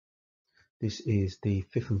This is the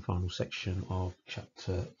fifth and final section of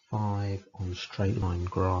chapter 5 on straight line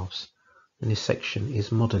graphs, and this section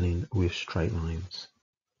is modelling with straight lines.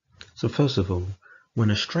 So first of all, when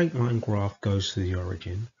a straight line graph goes to the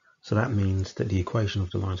origin, so that means that the equation of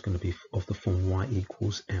the line is going to be of the form y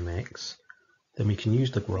equals mx, then we can use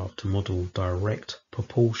the graph to model direct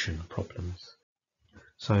proportion problems.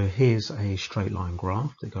 So here's a straight line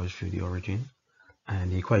graph that goes through the origin,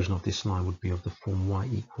 and the equation of this line would be of the form y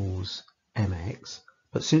equals mx,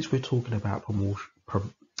 but since we're talking about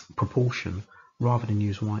proportion, rather than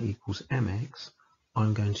use y equals mx,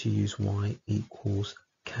 I'm going to use y equals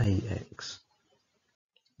kx.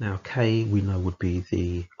 Now k we know would be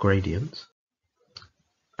the gradient,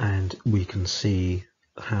 and we can see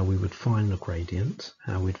how we would find the gradient,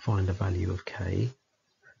 how we'd find the value of k.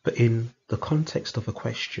 But in the context of a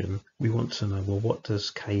question, we want to know, well, what does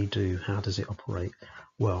k do? How does it operate?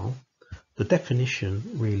 Well, the definition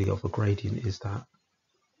really of a gradient is that,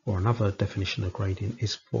 or another definition of gradient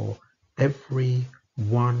is for every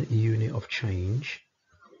 1 unit of change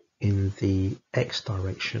in the x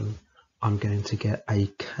direction, I'm going to get a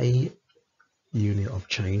k unit of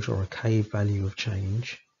change, or a k value of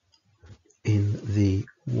change in the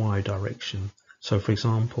y direction. So for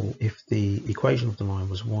example, if the equation of the line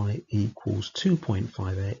was y equals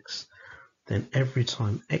 2.5x, then every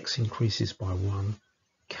time x increases by 1,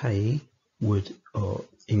 k would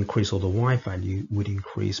increase, or the y value would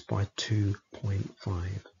increase by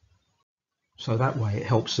 2.5. So that way it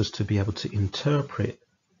helps us to be able to interpret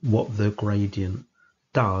what the gradient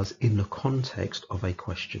does in the context of a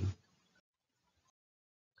question.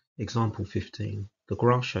 Example 15. The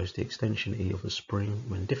graph shows the extension E of a spring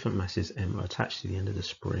when different masses M are attached to the end of the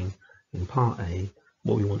spring. In part A,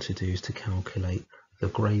 what we want to do is to calculate the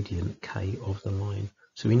gradient K of the line.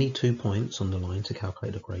 So we need 2 points on the line to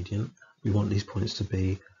calculate the gradient. We want these points to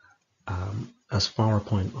be as far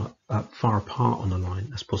apart on the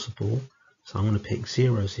line as possible. So I'm going to pick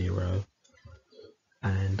 0, 0,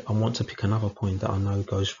 and I want to pick another point that I know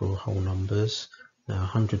goes through whole numbers. Now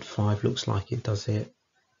 105 looks like it does it.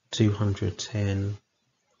 210,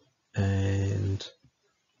 and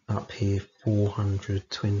up here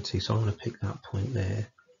 420, so I'm going to pick that point there.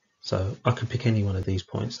 So I could pick any one of these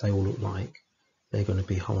points, they all look like they're going to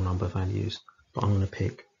be whole number values, but I'm going to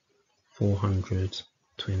pick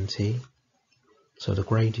 420. So the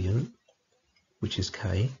gradient, which is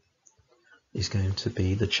k, is going to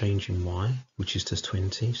be the change in y, which is just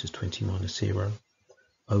 20, so it's 20 minus 0,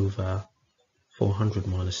 over 400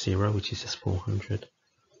 minus 0, which is just 400.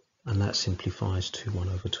 And that simplifies to 1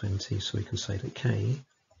 over 20, so we can say that k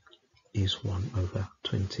is 1 over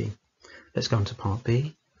 20. Let's go on to part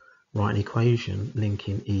B. Write an equation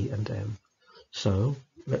linking E and M. So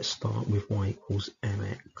let's start with y equals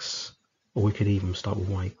mx, or we could even start with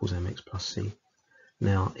y equals mx plus c.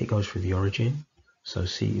 Now it goes through the origin, so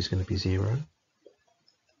c is going to be 0.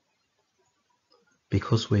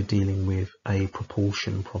 Because we're dealing with a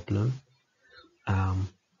proportion problem,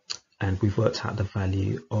 and we've worked out the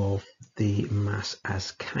value of the mass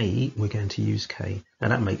as k, we're going to use k. Now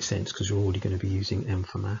that makes sense because we're already going to be using m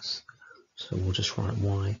for mass. So we'll just write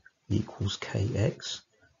y equals kx.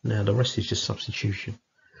 Now the rest is just substitution.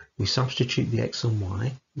 We substitute the x and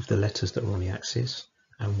y with the letters that are on the axis,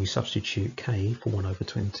 and we substitute k for 1 over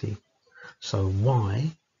 20. So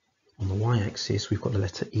y, on the y-axis, we've got the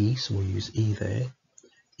letter e, so we'll use e there,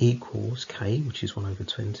 equals k, which is 1 over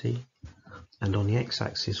 20. And on the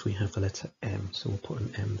x-axis we have the letter m, so we'll put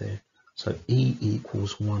an m there. So E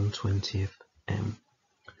equals 1/20 m.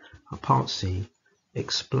 Part C,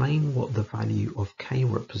 explain what the value of k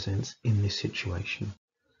represents in this situation.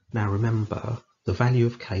 Now remember, the value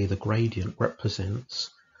of k, the gradient,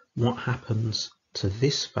 represents what happens to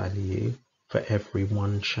this value for every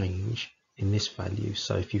 1 change in this value.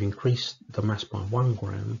 So if you increase the mass by 1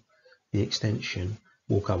 gram, the extension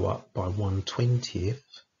will go up by 1/20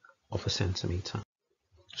 of a centimetre.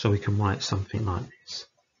 So we can write something like this.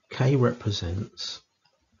 K represents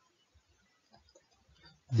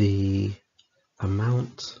the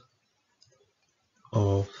amount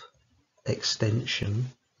of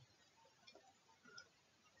extension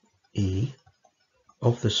E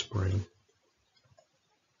of the spring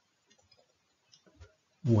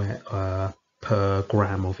where per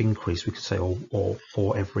gram of increase, we could say, or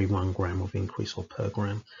for every 1 gram of increase, or per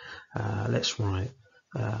gram. Let's write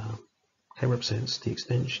K represents the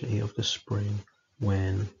extension E of the spring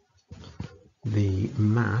when the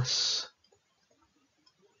mass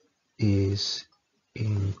is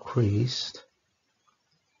increased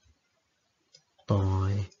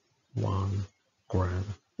by 1 gram,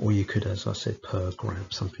 or you could, as I said, per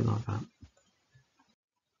gram, something like that.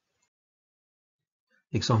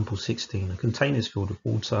 Example 16. A container is filled with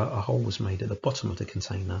water. A hole was made at the bottom of the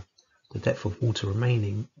container. The depth of water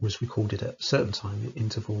remaining was recorded at certain time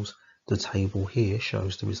intervals. The table here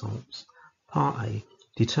shows the results. Part A.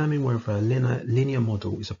 Determine whether a linear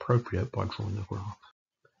model is appropriate by drawing a graph.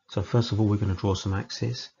 So first of all, we're going to draw some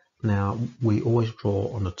axes. Now, we always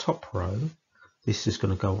draw on the top row. This is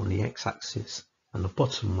going to go on the x-axis, and the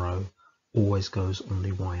bottom row always goes on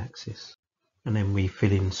the y-axis. And then we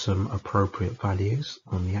fill in some appropriate values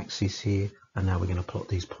on the axis here, and now we're going to plot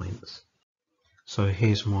these points. So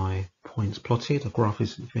here's my points plotted. The graph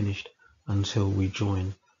isn't finished until we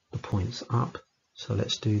join the points up. So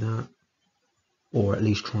let's do that, or at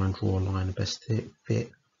least try and draw a line the best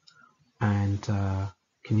fit. And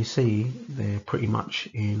can you see they're pretty much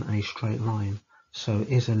in a straight line? So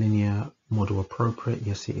is a linear model appropriate?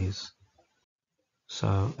 Yes, it is.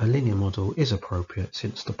 So a linear model is appropriate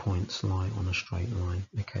since the points lie on a straight line.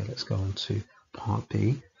 Okay, let's go on to part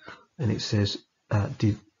B. And it says,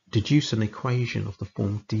 deduce an equation of the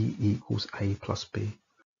form D equals A plus B.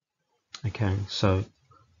 Okay, so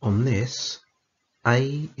on this,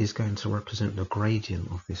 A is going to represent the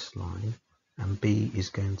gradient of this line, and B is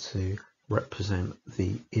going to represent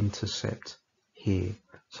the intercept here.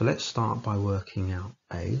 So let's start by working out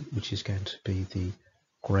A, which is going to be the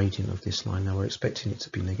gradient of this line. Now we're expecting it to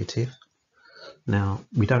be negative. Now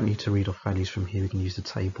we don't need to read off values from here. We can use the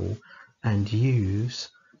table and use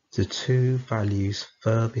the two values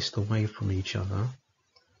furthest away from each other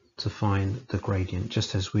to find the gradient,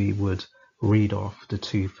 just as we would read off the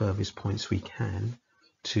two furthest points we can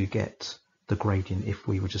to get the gradient if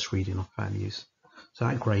we were just reading off values. So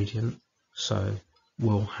that gradient, so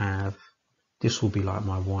we'll have, this will be like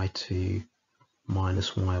my y2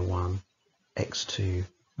 minus y1, x2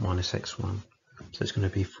 minus x1. So it's going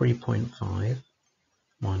to be 3.5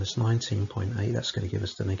 minus 19.8, that's going to give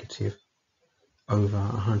us the negative, over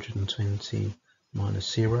 120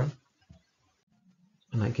 minus 0.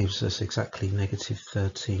 And that gives us exactly negative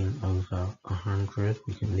 13 over 100.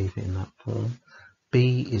 We can leave it in that form.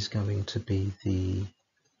 B is going to be the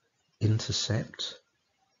intercept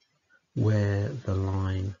where the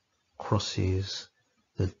line crosses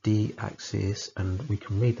the D-axis, and we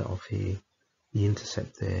can read that off here. The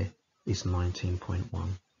intercept there is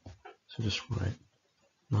 19.1. So just write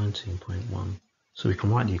 19.1. So we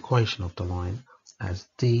can write the equation of the line as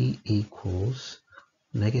D equals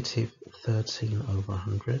negative 13 over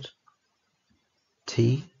 100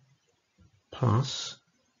 T plus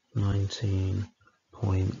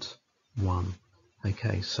 19.1.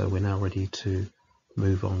 Okay, so we're now ready to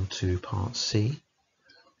move on to part C.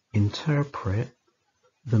 Interpret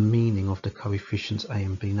the meaning of the coefficients A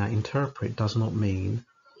and B. Now interpret does not mean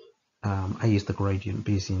A is the gradient,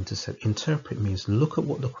 B is the intercept. Interpret means look at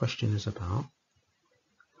what the question is about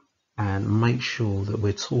and make sure that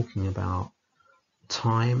we're talking about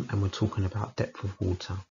time and we're talking about depth of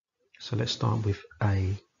water. So let's start with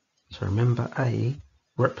A. So remember, A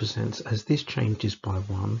represents, as this changes by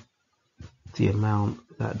 1, the amount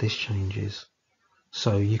that this changes.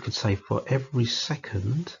 So you could say for every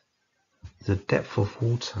second the depth of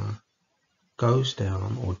water goes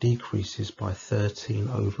down or decreases by 13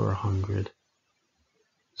 over 100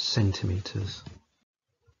 centimeters.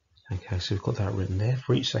 Okay, so we've got that written there.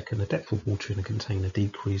 For each second, the depth of water in a container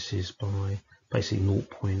decreases by basically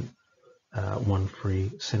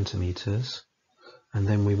 0.13 centimeters. And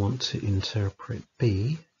then we want to interpret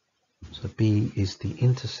B. So B is the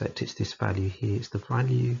intercept. It's this value here. It's the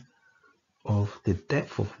value of the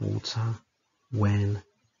depth of water when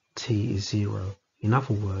T is 0. In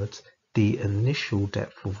other words, the initial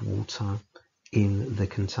depth of water in the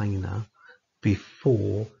container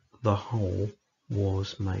before the hole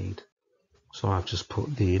was made. So I've just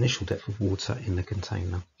put the initial depth of water in the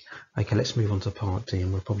container. Okay, let's move on to part D,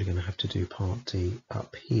 and we're probably going to have to do part D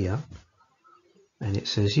up here. And it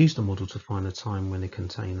says use the model to find a time when the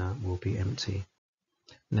container will be empty.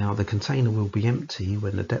 Now the container will be empty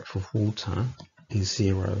when the depth of water is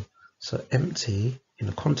 0. So empty in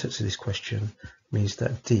the context of this question means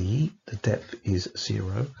that D, the depth, is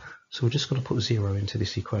 0. So we're just going to put 0 into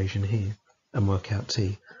this equation here and work out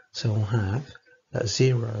T. So we'll have that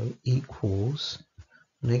 0 equals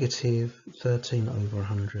negative 13 over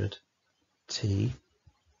 100 T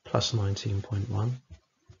plus 19.1.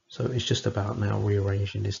 So it's just about now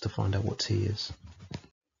rearranging this to find out what T is.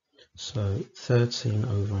 So 13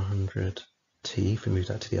 over 100 T, if we move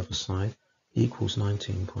that to the other side, equals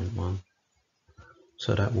 19.1.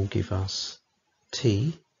 So that will give us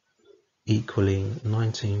T equaling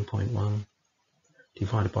 19.1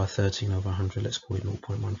 divided by 13 over 100. Let's call it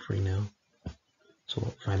 0.13 now. So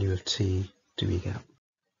what value of T do we get?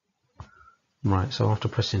 Right, so after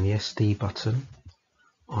pressing the SD button,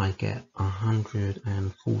 I get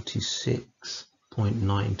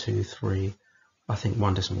 146.923. I think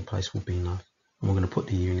one decimal place will be enough. And we're going to put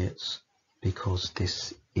the units because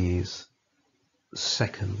this is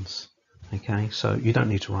seconds. Okay, so you don't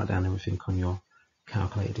need to write down everything on your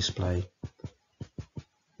calculator display.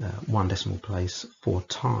 One decimal place for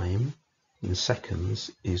time in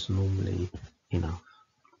seconds is normally enough.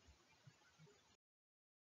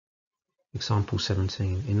 Example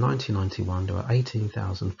 17. In 1991, there were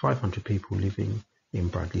 18,500 people living in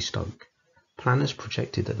Bradley Stoke. Planners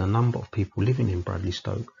projected that the number of people living in Bradley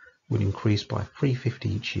Stoke would increase by 350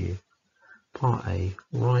 each year. Part A.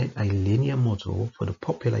 Write a linear model for the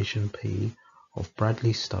population P of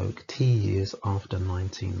Bradley Stoke T years after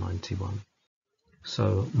 1991.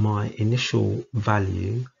 So my initial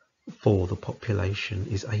value for the population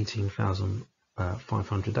is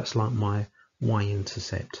 18,500. That's like my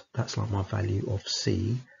y-intercept. That's like my value of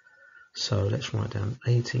C. So let's write down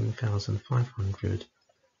 18,500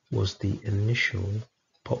 was the initial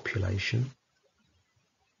population.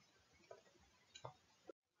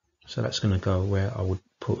 So that's going to go where I would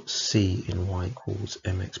put C in y equals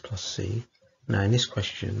mx plus c. Now in this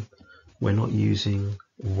question, we're not using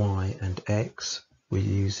y and x, we're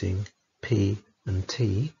using p and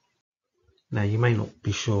t. Now you may not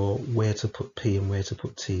be sure where to put p and where to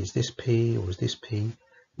put t. Is this p or is this p?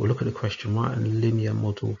 We'll look at the question, write a linear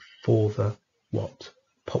model for the what?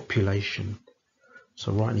 Population.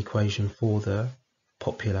 So write an equation for the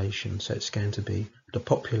population. So it's going to be the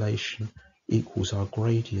population equals our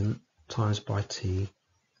gradient times by t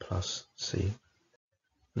plus c.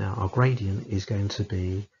 Now our gradient is going to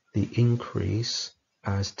be the increase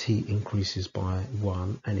as t increases by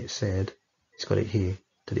 1, and it said, it's got it here,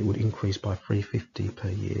 that it would increase by 350 per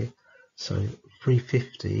year. So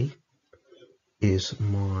 350 is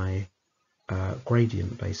my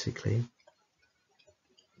gradient basically,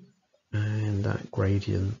 and that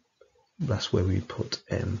gradient, that's where we put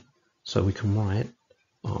m. So we can write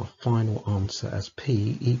our final answer as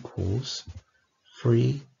p equals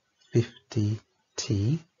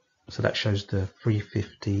 350t. So that shows the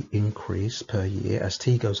 350 increase per year. As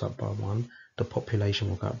t goes up by 1, the population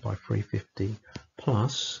will go up by 350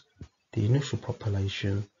 plus the initial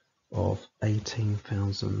population of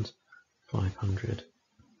 18,500.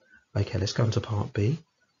 Okay, let's go into part B.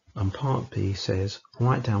 And part B says,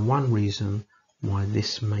 write down one reason why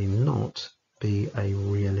this may not be a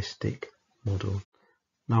realistic model.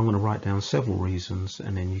 Now I'm going to write down several reasons,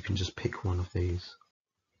 and then you can just pick one of these.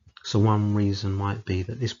 So one reason might be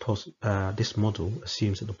that this model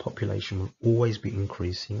assumes that the population will always be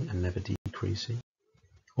increasing and never decreasing.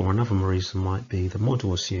 Or another reason might be the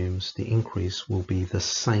model assumes the increase will be the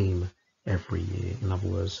same every year. In other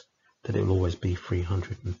words, that it will always be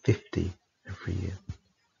 350 every year.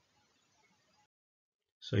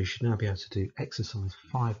 So you should now be able to do exercise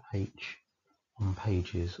 5H on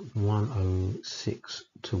pages 106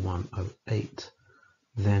 to 108,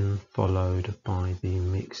 then followed by the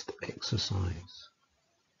mixed exercise.